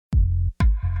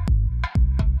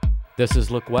This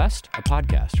is Look West, a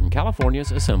podcast from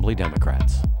California's Assembly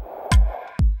Democrats.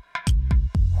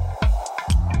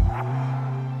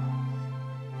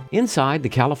 Inside the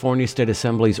California State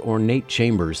Assembly's ornate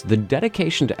chambers, the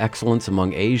dedication to excellence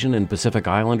among Asian and Pacific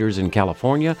Islanders in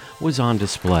California was on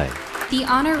display. The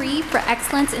honoree for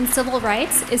excellence in civil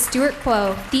rights is Stuart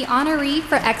Kuo. The honoree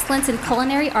for excellence in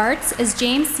culinary arts is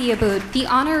James Siaboot. The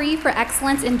honoree for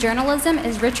excellence in journalism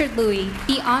is Richard Louie.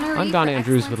 I'm Don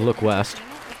Andrews with Look West.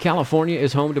 California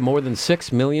is home to more than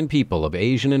 6 million people of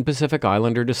Asian and Pacific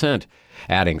Islander descent,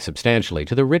 adding substantially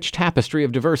to the rich tapestry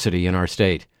of diversity in our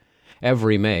state.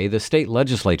 Every May, the state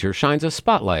legislature shines a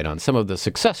spotlight on some of the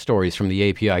success stories from the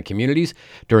API communities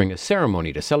during a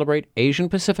ceremony to celebrate Asian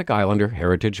Pacific Islander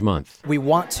Heritage Month. We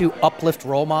want to uplift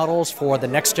role models for the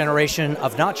next generation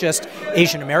of not just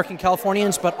Asian American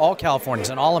Californians, but all Californians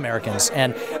and all Americans,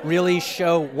 and really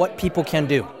show what people can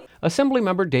do.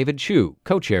 Assemblymember David Chiu,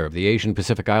 co-chair of the Asian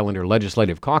Pacific Islander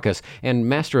Legislative Caucus and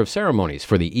master of ceremonies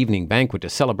for the evening banquet to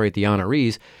celebrate the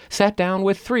honorees, sat down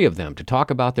with 3 of them to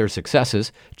talk about their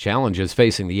successes, challenges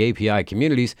facing the API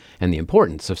communities, and the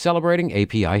importance of celebrating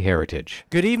API heritage.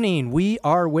 Good evening. We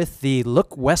are with the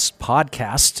Look West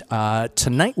podcast.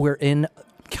 Tonight we're in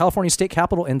California State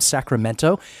Capitol in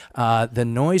Sacramento. The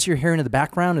noise you're hearing in the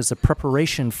background is the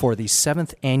preparation for the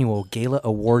 7th annual Gala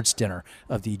Awards Dinner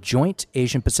of the Joint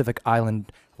Asian Pacific Island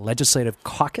Legislative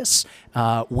Caucus.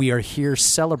 We are here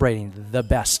celebrating the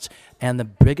best and the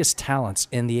biggest talents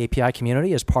in the API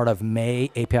community as part of May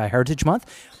API Heritage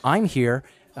Month. I'm here.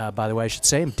 By the way, I should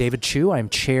say, I'm David Chiu. I'm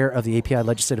chair of the API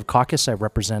Legislative Caucus. I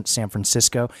represent San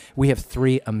Francisco. We have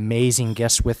 3 amazing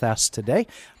guests with us today.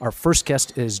 Our first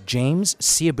guest is James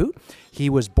Siaboot. He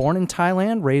was born in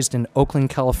Thailand, raised in Oakland,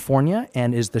 California,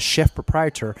 and is the chef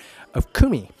proprietor of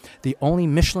Kumi, the only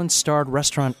Michelin-starred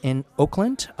restaurant in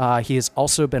Oakland. He has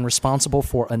also been responsible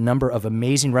for a number of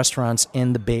amazing restaurants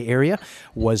in the Bay Area,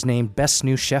 was named Best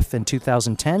New Chef in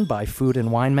 2010 by Food and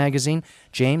Wine magazine.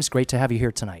 James, great to have you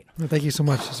here tonight. Thank you so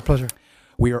much. It's a pleasure.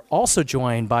 We are also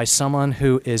joined by someone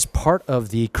who is part of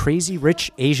the crazy rich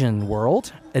Asian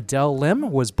world. Adele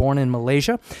Lim was born in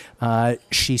Malaysia.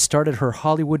 She started her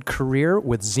Hollywood career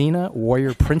with Xena,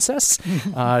 Warrior Princess.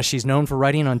 She's known for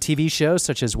writing on TV shows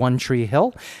such as One Tree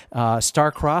Hill,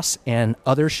 Starcross, and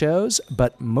other shows.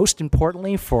 But most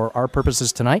importantly, for our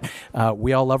purposes tonight,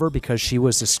 we all love her because she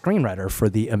was the screenwriter for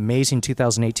the amazing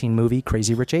 2018 movie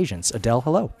Crazy Rich Asians. Adele,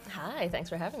 hello. Hi, thanks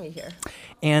for having me here.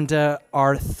 And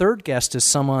our third guest is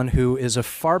someone who is a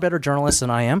far better journalist than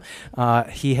I am.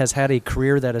 He has had a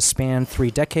career that has spanned 3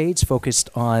 decades, focused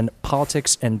on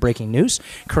politics and breaking news.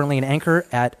 Currently an anchor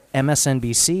at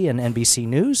MSNBC and NBC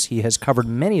News. He has covered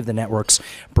many of the network's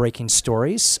breaking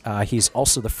stories. He's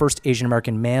also the first Asian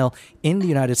American male in the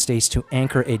United States to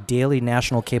anchor a daily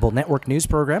national cable network news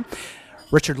program.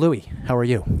 Richard Louie, how are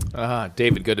you?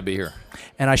 David, good to be here.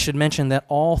 And I should mention that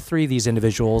all 3 of these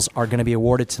individuals are going to be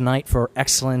awarded tonight for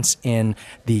excellence in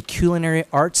the culinary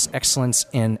arts, excellence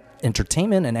in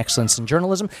entertainment, and excellence in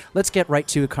journalism. Let's get right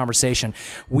to a conversation.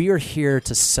 We are here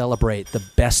to celebrate the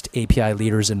best API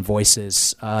leaders and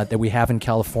voices that we have in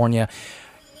California.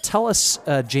 Tell us,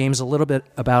 James, a little bit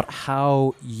about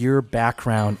how your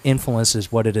background influences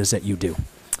what it is that you do.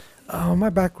 My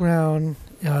background,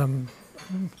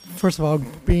 first of all,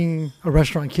 being a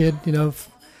restaurant kid,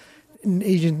 in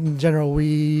Asian in general,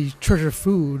 we treasure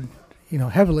food,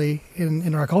 heavily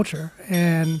in our culture.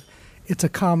 And it's a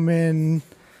common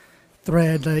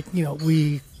thread, a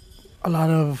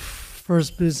lot of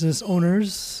first business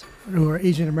owners who are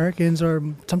Asian Americans are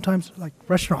sometimes like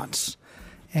restaurants.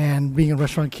 And being a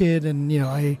restaurant kid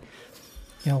and,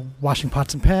 washing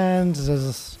pots and pans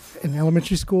in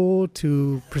elementary school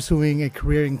to pursuing a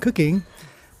career in cooking,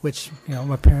 which,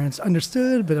 my parents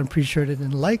understood, but I'm pretty sure they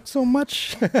didn't like so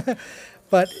much.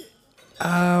 But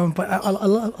I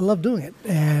love doing it.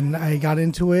 And I got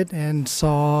into it and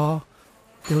saw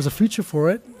there was a future for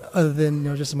it other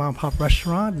than, just a mom and pop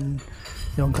restaurant and,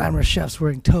 glamorous chefs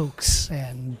wearing toques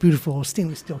and beautiful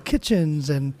stainless steel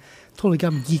kitchens, and totally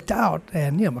got me geeked out.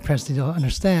 And, my parents didn't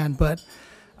understand. But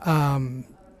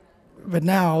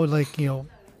now,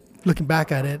 looking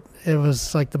back at it, it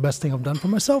was like the best thing I've done for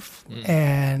myself.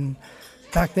 And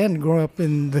back then, growing up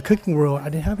in the cooking world, I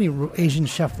didn't have any Asian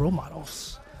chef role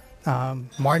models.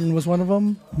 Martin was one of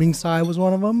them. Ming Tsai was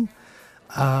one of them.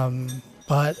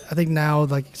 But I think now,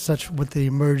 with the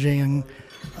emerging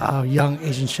young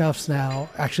Asian chefs now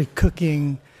actually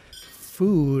cooking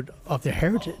food of their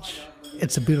heritage,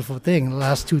 it's a beautiful thing. In the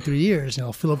last 2-3 years,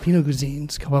 Filipino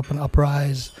cuisines come up and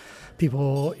uprise.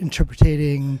 People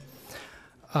interpreting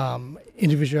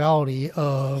individuality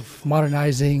of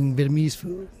modernizing Vietnamese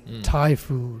food, Thai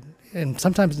food, and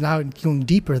sometimes now going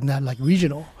deeper than that, like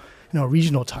regional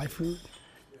Thai food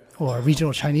or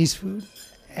regional Chinese food,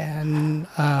 and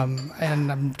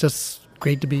I'm just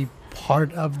great to be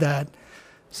part of that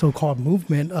so-called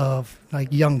movement of like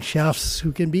young chefs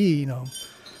who can be,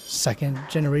 second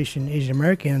generation Asian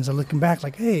Americans are looking back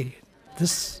like, hey,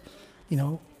 this,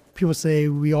 people say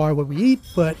we are what we eat,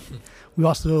 but we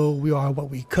are what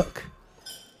we cook.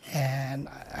 And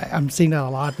I'm seeing that a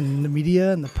lot in the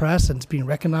media and the press, and it's being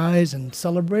recognized and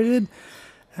celebrated.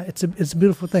 It's a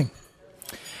beautiful thing.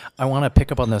 I want to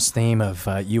pick up on this theme of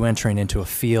you entering into a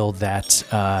field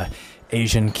that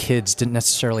Asian kids didn't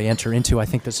necessarily enter into. I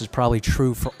think this is probably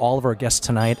true for all of our guests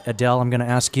tonight. Adele, I'm going to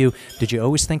ask you, did you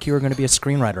always think you were going to be a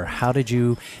screenwriter?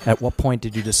 At what point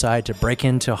did you decide to break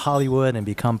into Hollywood and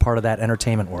become part of that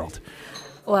entertainment world?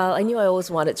 Well, I knew I always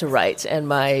wanted to write, and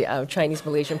my Chinese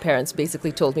Malaysian parents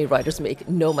basically told me writers make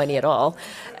no money at all,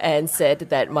 and said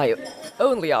that my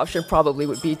only option probably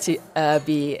would be to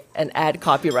be an ad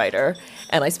copywriter.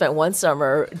 And I spent one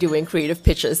summer doing creative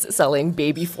pitches selling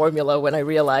baby formula when I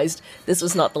realized this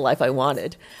was not the life I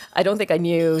wanted. I don't think I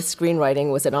knew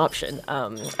screenwriting was an option.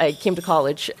 I came to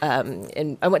college,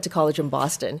 and I went to college in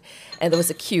Boston, and there was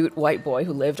a cute white boy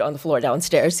who lived on the floor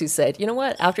downstairs who said, you know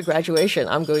what, after graduation,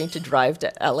 I'm going to drive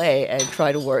to LA and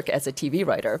try to work as a TV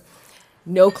writer.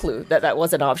 No clue that that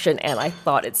was an option, and I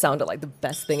thought it sounded like the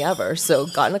best thing ever. So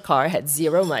got in a car, had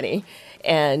zero money,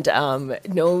 and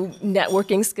no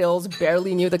networking skills,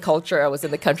 barely knew the culture. I was in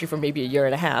the country for maybe a year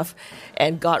and a half,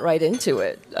 and got right into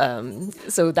it.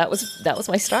 So that was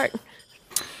my start.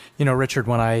 Richard,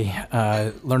 when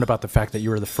I learned about the fact that you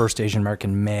were the first Asian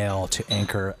American male to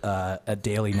anchor a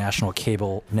daily national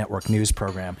cable network news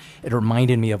program, it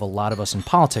reminded me of a lot of us in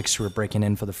politics who were breaking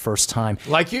in for the first time.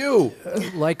 Like you.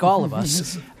 Like all of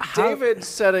us. David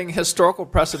setting historical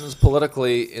precedents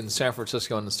politically in San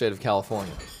Francisco and the state of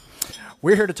California.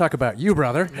 We're here to talk about you,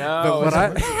 brother. No,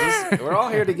 we're all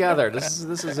here together. This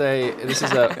is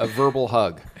a verbal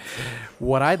hug.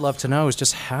 What I'd love to know is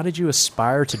just how did you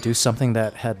aspire to do something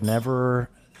that had never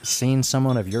seen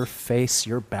someone of your face,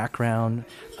 your background?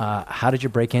 How did you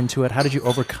break into it? How did you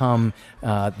overcome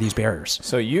these barriers?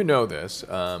 So you know this.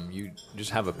 You just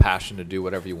have a passion to do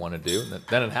whatever you want to do, and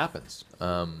then it happens.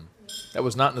 That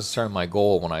was not necessarily my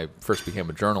goal when I first became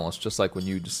a journalist, just like when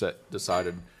you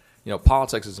decided,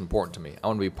 politics is important to me. I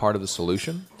want to be part of the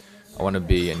solution. I want to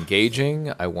be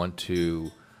engaging. I want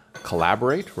to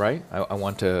collaborate, right? I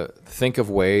want to think of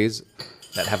ways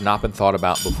that have not been thought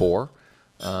about before.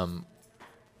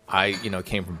 I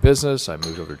came from business. I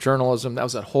moved over to journalism. That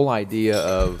was that whole idea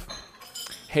of,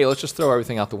 hey, let's just throw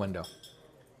everything out the window.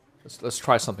 Let's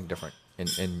try something different.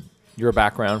 In your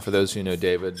background, for those who know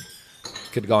David,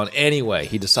 could have gone anyway.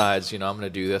 He decides, I'm going to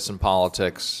do this in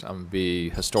politics. I'm going to be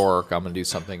historic. I'm going to do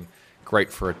something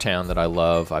great for a town that I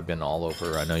love. I've been all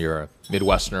over. I know you're a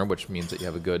Midwesterner, which means that you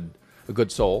have a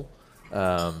good soul.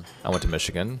 I went to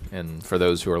Michigan, and for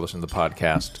those who are listening to the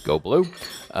podcast, go Blue.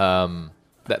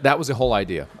 That was the whole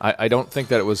idea. I don't think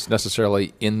that it was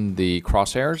necessarily in the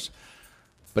crosshairs,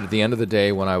 but at the end of the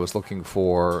day, when I was looking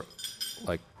for,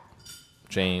 like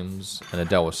James and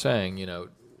Adele was saying,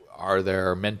 are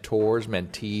there mentors,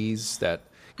 mentees,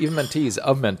 even mentees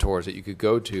of mentors that you could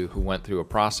go to who went through a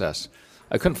process?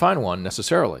 I couldn't find one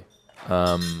necessarily.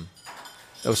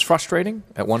 It was frustrating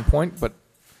at one point, but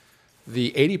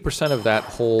the 80% of that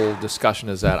whole discussion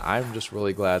is that I'm just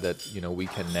really glad that, we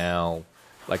can now,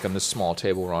 like on this small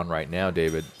table we're on right now,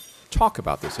 David, talk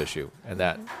about this issue and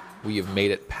that we have made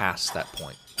it past that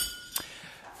point.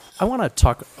 I want to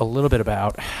talk a little bit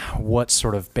about what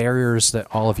sort of barriers that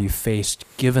all of you faced,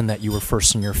 given that you were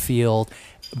first in your field,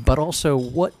 but also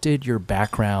what did your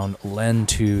background lend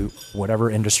to whatever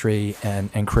industry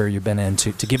and career you've been in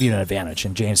to give you an advantage?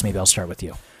 And James, maybe I'll start with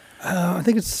you. I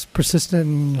think it's persistent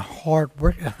and hard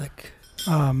work ethic.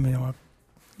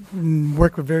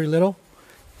 Work with very little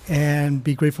and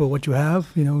be grateful for what you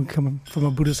have. Coming from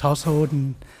a Buddhist household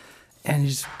and you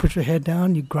just put your head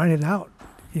down, you grind it out.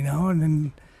 And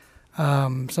then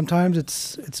sometimes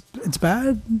it's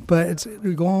bad, but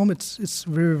you go home. It's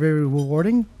very, very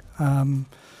rewarding.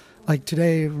 Like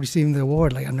today, receiving the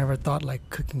award, like I never thought like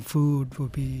cooking food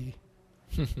would be,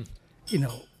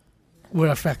 would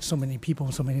affect so many people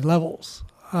on so many levels.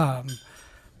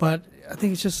 But I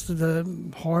think it's just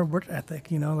the hard work ethic,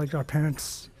 like our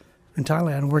parents in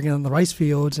Thailand working on the rice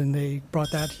fields, and they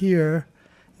brought that here,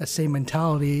 that same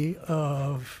mentality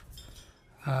of,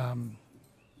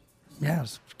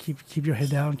 keep your head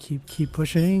down, keep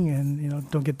pushing,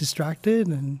 and don't get distracted,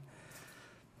 and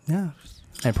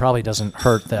It probably doesn't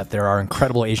hurt that there are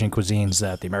incredible Asian cuisines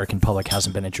that the American public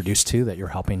hasn't been introduced to that you're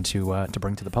helping to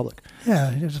bring to the public.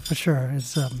 Yeah, for sure.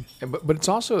 It's But it's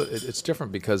also it's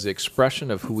different because the expression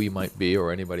of who we might be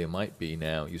or anybody might be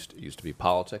now used to be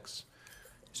politics,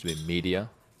 used to be media,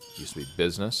 used to be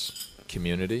business,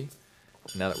 community.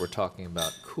 Now that we're talking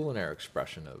about culinary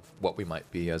expression of what we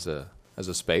might be as a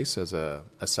space, as a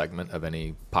segment of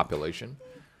any population,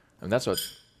 and that's what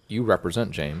you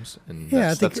represent, James, and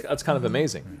Yeah, that's kind of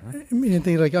amazing. I mean, I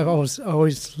think like I've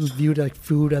always viewed like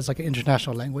food as like an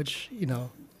international language. You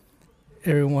know,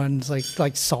 everyone's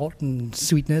like salt and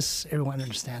sweetness. Everyone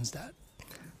understands that.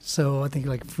 So I think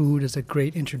like food is a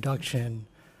great introduction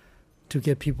to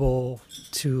get people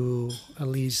to at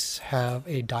least have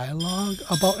a dialogue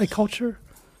about a culture.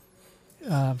 It's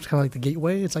kind of like the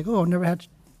gateway. It's like, oh, I've never had,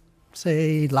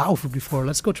 say, Lao food before.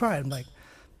 Let's go try it. I'm like,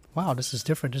 wow, this is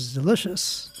different. This is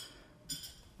delicious.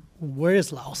 Where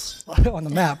is Laos on the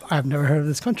map? I've never heard of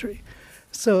this country.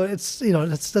 So it's,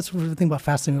 that's the thing about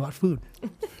fascinating about food.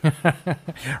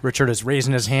 Richard is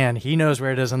raising his hand. He knows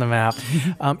where it is on the map.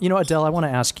 Adele, I want to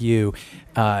ask you,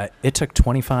 it took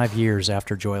 25 years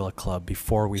after Joy Luck Club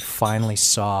before we finally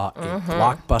saw a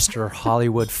blockbuster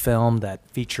Hollywood film that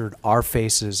featured our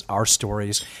faces, our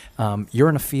stories. You're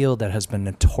in a field that has been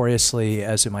notoriously,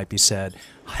 as it might be said,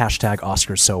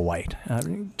 #Oscars so white.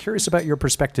 Curious about your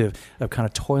perspective of kind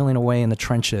of toiling away in the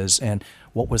trenches, and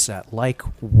what was that like?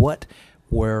 What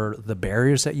were the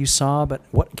barriers that you saw, but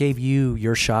what gave you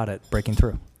your shot at breaking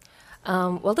through?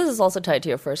 Well, this is also tied to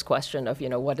your first question of,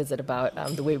 what is it about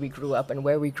the way we grew up and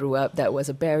where we grew up that was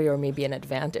a barrier or maybe an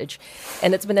advantage.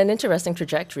 And it's been an interesting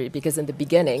trajectory because in the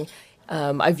beginning,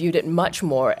 I viewed it much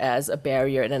more as a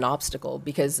barrier and an obstacle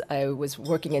because I was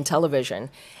working in television,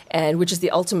 and which is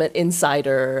the ultimate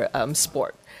insider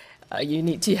sport. You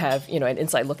need to have, an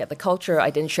inside look at the culture. I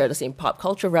didn't share the same pop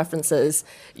culture references.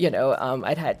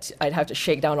 I'd have to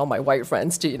shake down all my white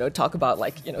friends to, talk about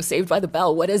Saved by the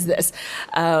Bell. What is this?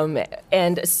 And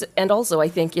also, I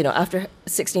think, after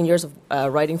 16 years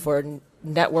of writing for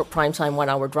network primetime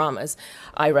 1-hour dramas,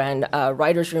 I ran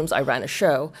writers' rooms. I ran a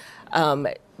show.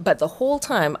 But the whole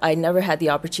time, I never had the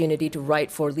opportunity to write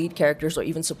for lead characters or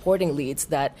even supporting leads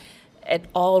that at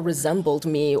all resembled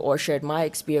me or shared my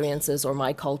experiences or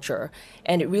my culture.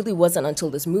 And it really wasn't until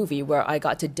this movie where I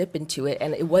got to dip into it,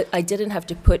 and I didn't have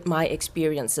to put my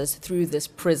experiences through this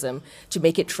prism to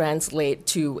make it translate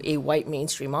to a white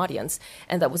mainstream audience.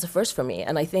 And that was a first for me.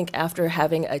 And I think after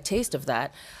having a taste of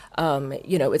that,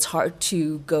 it's hard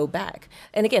to go back.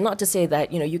 And again, not to say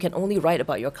that, you can only write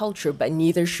about your culture, but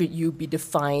neither should you be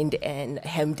defined and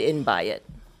hemmed in by it.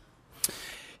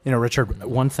 Richard,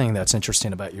 one thing that's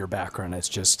interesting about your background is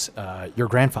just your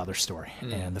grandfather's story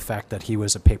and the fact that he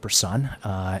was a paper son.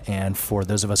 And for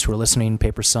those of us who are listening,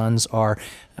 paper sons are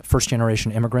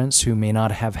first-generation immigrants who may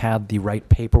not have had the right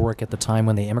paperwork at the time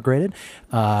when they immigrated.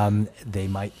 They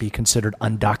might be considered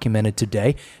undocumented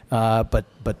today.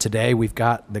 But today we've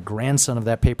got the grandson of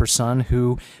that paper son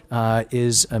who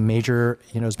is a major,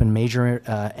 has been major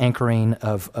anchoring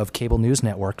of cable news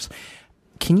networks.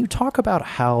 Can you talk about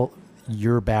how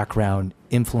your background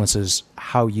influences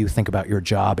how you think about your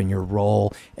job and your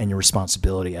role and your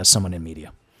responsibility as someone in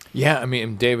media? Yeah, I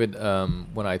mean, David,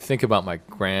 when I think about my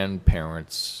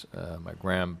grandparents, my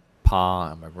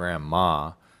grandpa and my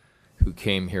grandma, who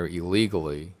came here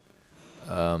illegally,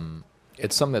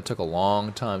 it's something that took a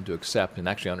long time to accept and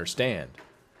actually understand.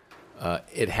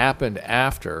 It happened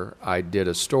after I did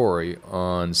a story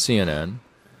on CNN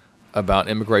about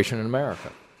immigration in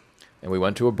America. And we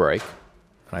went to a break.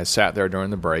 And I sat there during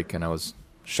the break, and I was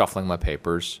shuffling my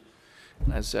papers,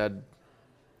 and I said,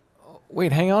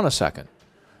 wait, hang on a second.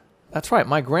 That's right,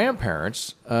 my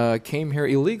grandparents came here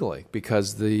illegally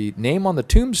because the name on the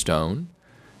tombstone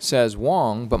says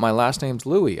Wong, but my last name's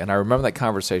Louie. And I remember that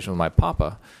conversation with my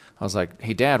papa. I was like,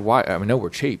 hey, Dad, why? I know we're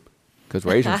cheap because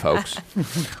we're Asian folks,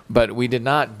 but we did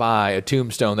not buy a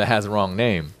tombstone that has the wrong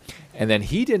name. And then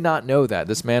he did not know that.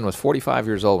 This man was 45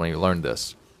 years old when he learned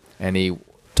this, and he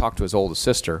talked to his oldest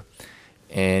sister,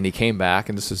 and he came back,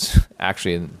 and this is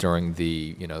actually during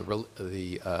the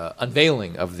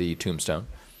unveiling of the tombstone,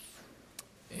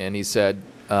 and he said,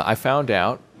 I found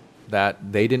out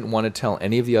that they didn't want to tell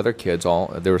any of the other kids,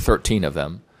 there were 13 of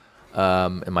them,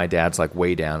 and my dad's like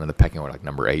way down in the pecking order, like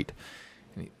number 8,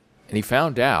 and he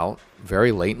found out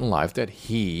very late in life that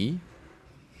he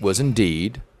was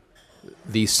indeed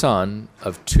the son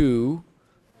of 2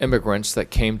 immigrants that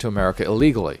came to America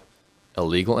illegally.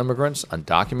 Illegal immigrants,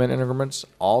 undocumented immigrants,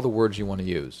 all the words you want to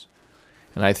use.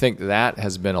 And I think that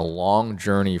has been a long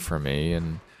journey for me.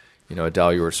 And,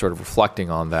 Adele, you were sort of reflecting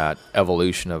on that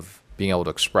evolution of being able to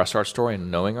express our story and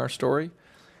knowing our story.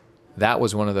 that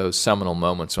was one of those seminal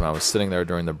moments when I was sitting there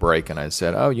during the break and I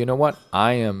said, oh, you know what?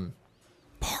 I am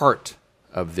part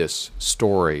of this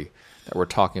story that we're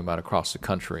talking about across the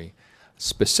country.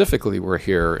 Specifically, we're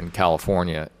here in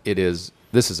California. This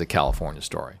is a California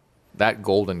story. That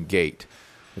Golden Gate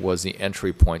was the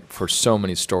entry point for so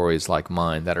many stories like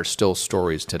mine that are still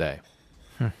stories today.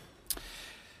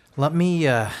 Let me,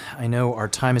 I know our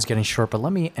time is getting short, but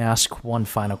let me ask one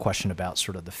final question about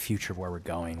sort of the future of where we're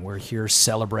going. We're here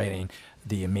celebrating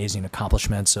the amazing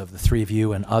accomplishments of the three of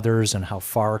you and others and how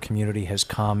far our community has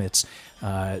come. It's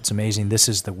amazing. This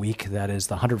is the week that is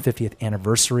the 150th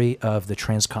anniversary of the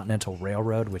Transcontinental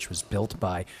Railroad, which was built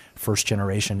by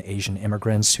first-generation Asian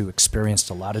immigrants who experienced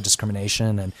a lot of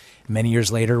discrimination. And many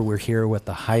years later, we're here with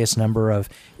the highest number of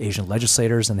Asian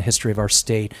legislators in the history of our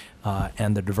state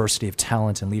and the diversity of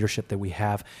talent and leadership that we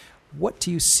have. What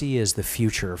do you see as the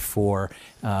future for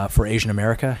Asian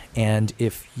America? And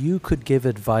if you could give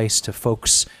advice to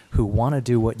folks who want to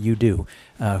do what you do,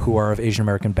 who are of Asian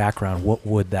American background, what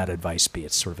would that advice be?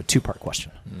 It's sort of a two-part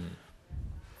question.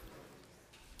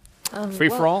 Free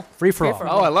for all? Free for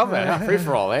all. Oh, I love that. Free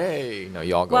for all. Hey, no,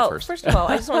 y'all go first. Well, first of all,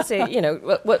 I just want to say,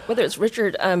 whether it's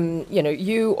Richard,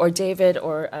 you or David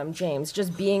or James,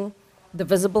 just being the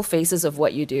visible faces of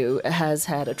what you do has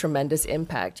had a tremendous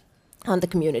impact on the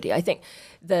community. I think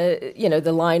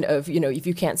the line of, if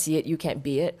you can't see it, you can't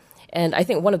be it. And I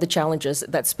think one of the challenges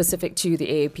that's specific to the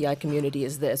AAPI community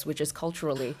is this, which is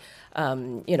culturally,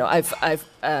 I've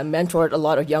mentored a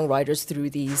lot of young writers through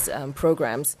these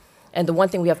programs. And the one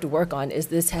thing we have to work on is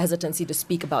this hesitancy to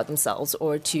speak about themselves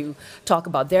or to talk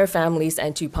about their families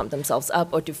and to pump themselves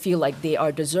up or to feel like they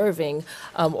are deserving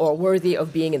or worthy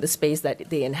of being in the space that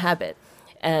they inhabit.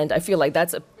 And I feel like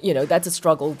that's a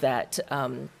struggle that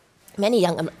many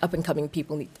young up-and-coming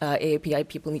people, AAPI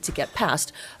people, need to get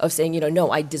past, of saying,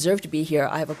 no, I deserve to be here.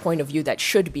 I have a point of view that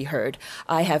should be heard.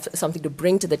 I have something to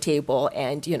bring to the table,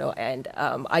 and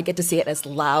I get to say it as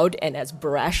loud and as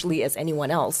brashly as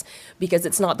anyone else, because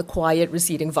it's not the quiet,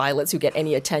 receding violets who get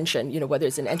any attention, whether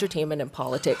it's in entertainment and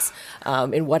politics,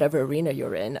 in whatever arena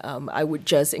you're in. I would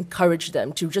just encourage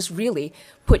them to just really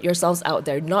put yourselves out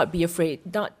there, not be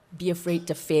afraid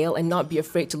to fail, and not be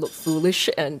afraid to look foolish,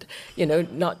 and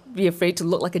not be afraid to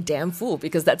look like a damn fool,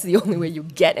 because that's the only way you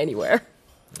get anywhere.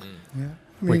 Yeah.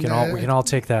 We can all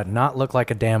take that. Not look like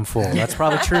a damn fool. That's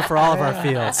probably true for all of our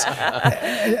fields.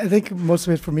 I think most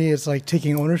of it for me is like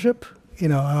taking ownership.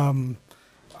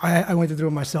 I went through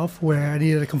it myself, where I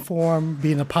needed to conform,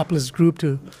 be in a populist group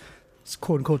to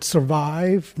quote unquote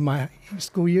survive my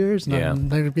school years, and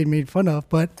not being made fun of,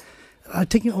 but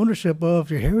taking ownership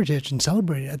of your heritage and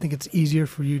celebrating it. I think it's easier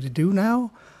for you to do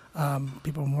now.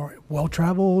 People are more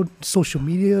well-traveled. Social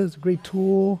media is a great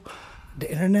tool.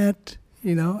 The internet,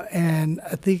 and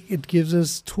I think it gives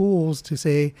us tools to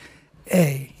say,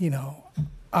 hey,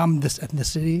 I'm this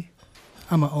ethnicity.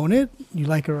 I'm going to own it. You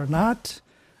like it or not.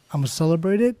 I'm going to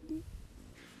celebrate it.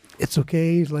 It's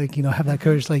okay. Have that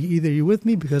courage. Either you're with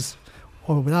me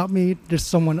or without me, there's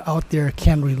someone out there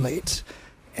can relate.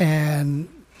 And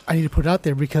I need to put it out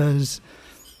there because,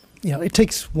 it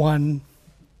takes one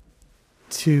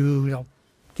to,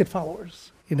 get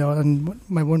followers, and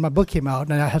when my book came out,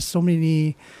 and I had so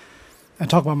many, I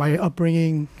talk about my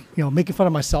upbringing, making fun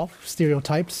of myself,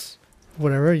 stereotypes,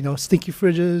 whatever, stinky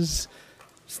fridges,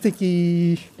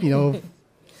 stinky,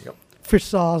 fish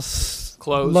sauce,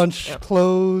 clothes, lunch,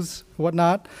 clothes,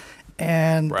 whatnot.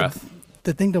 And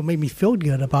the thing that made me feel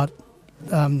good about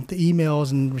the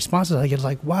emails and responses I get is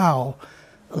like, wow,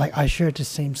 I shared the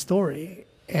same story,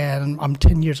 and I'm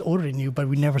 10 years older than you, but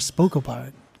we never spoke about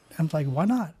it. I'm like, why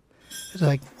not? It's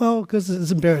like, well, because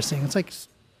it's embarrassing. It's like,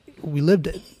 we lived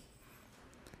it.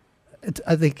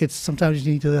 I think it's sometimes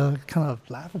you need to kind of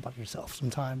laugh about yourself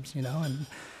sometimes, and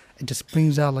it just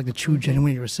brings out the true,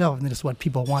 genuine yourself, and that's what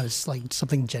people want, is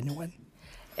something genuine.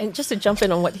 And just to jump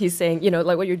in on what he's saying,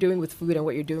 what you're doing with food and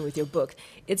what you're doing with your book,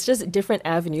 it's just different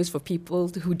avenues for people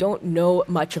who don't know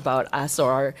much about us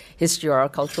or our history or our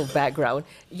cultural background,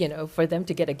 for them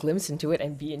to get a glimpse into it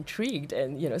and be intrigued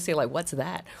and, say, what's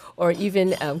that? Or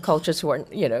even cultures who are,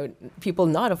 people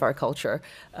not of our culture.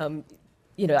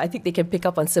 I think they can pick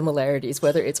up on similarities,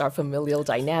 whether it's our familial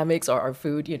dynamics or our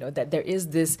food, that there is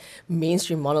this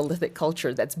mainstream monolithic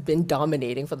culture that's been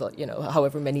dominating for the,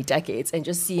 however many decades, and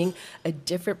just seeing a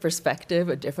different perspective,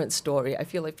 a different story. I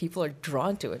feel like people are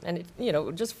drawn to it, and it,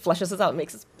 it just fleshes us out.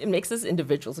 It makes us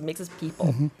individuals. It makes us people.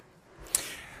 Mm-hmm.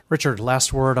 Richard,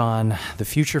 last word on the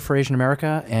future for Asian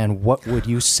America, and what would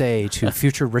you say to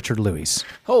future Richard Louis?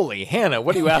 Holy Hannah,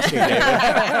 what are you asking,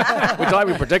 David? Would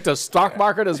we predict a stock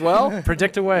market as well?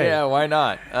 Predict away. Yeah, why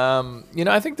not?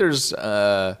 I think there's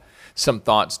some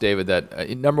thoughts, David, that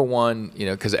number one,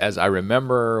 because as I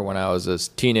remember when I was a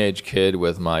teenage kid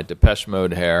with my Depeche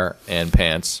Mode hair and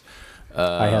pants.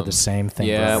 I had the same thing.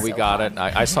 Yeah, brother. we got it.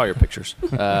 I saw your pictures.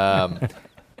 Is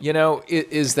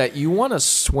that you want to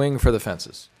swing for the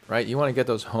fences, right? You want to get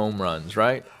those home runs,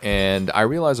 right? And I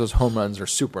realize those home runs are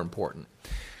super important.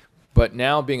 But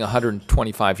now being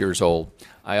 125 years old,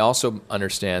 I also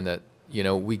understand that,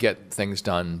 we get things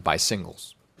done by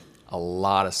singles, a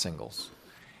lot of singles.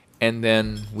 And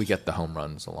then we get the home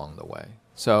runs along the way.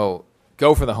 So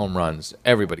go for the home runs.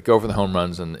 Everybody, go for the home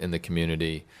runs in the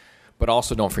community. But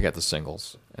also don't forget the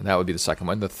singles. And that would be the second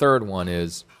one. The third one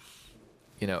is,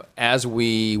 as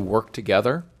we work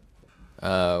together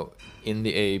in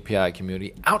the AAPI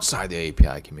community, outside the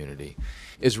AAPI community,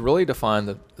 is really to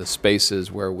find the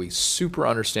spaces where we super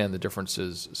understand the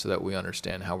differences so that we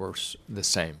understand how we're the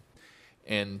same.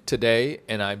 And today,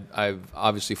 and I've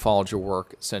obviously followed your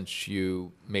work since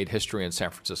you made history in San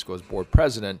Francisco as board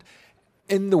president,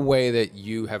 in the way that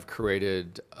you have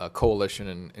created a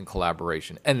coalition and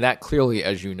collaboration. And that clearly,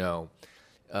 as you know,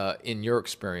 in your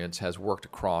experience, has worked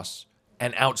across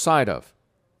and outside of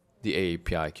the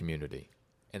AAPI community.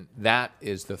 And that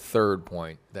is the third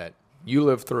point that you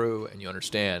live through and you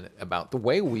understand about the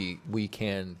way we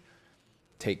can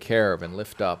take care of and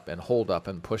lift up and hold up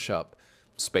and push up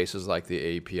spaces like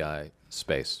the AAPI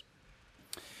space.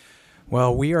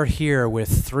 Well, we are here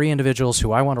with three individuals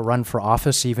who I want to run for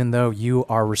office, even though you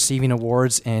are receiving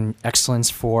awards in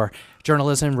excellence for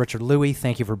journalism. Richard Louie,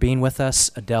 thank you for being with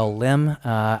us. Adele Lim,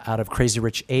 out of Crazy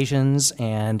Rich Asians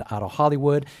and out of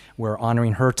Hollywood. We're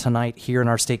honoring her tonight here in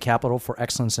our state capitol for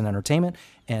excellence in entertainment.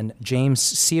 And James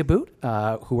Siaboot,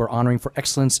 who we're honoring for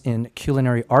excellence in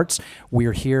culinary arts. We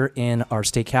are here in our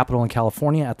state capitol in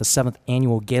California at the 7th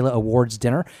Annual Gala Awards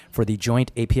Dinner for the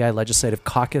Joint API Legislative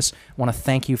Caucus. I want to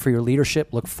thank you for your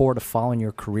leadership. Look forward to following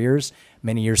your careers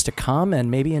many years to come,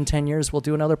 and maybe in 10 years we'll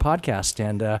do another podcast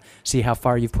and see how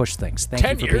far you've pushed things.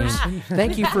 Thank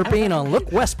you for being on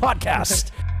Look West Podcast.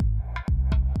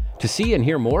 To see and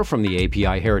hear more from the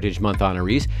API Heritage Month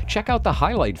honorees, check out the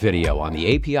highlight video on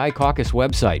the API Caucus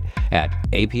website at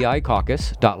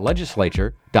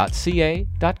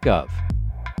apicaucus.legislature.ca.gov.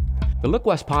 The Look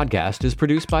West podcast is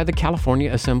produced by the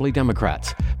California Assembly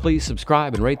Democrats. Please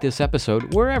subscribe and rate this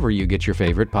episode wherever you get your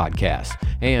favorite podcasts.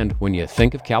 And when you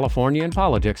think of California and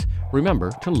politics,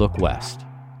 remember to look west.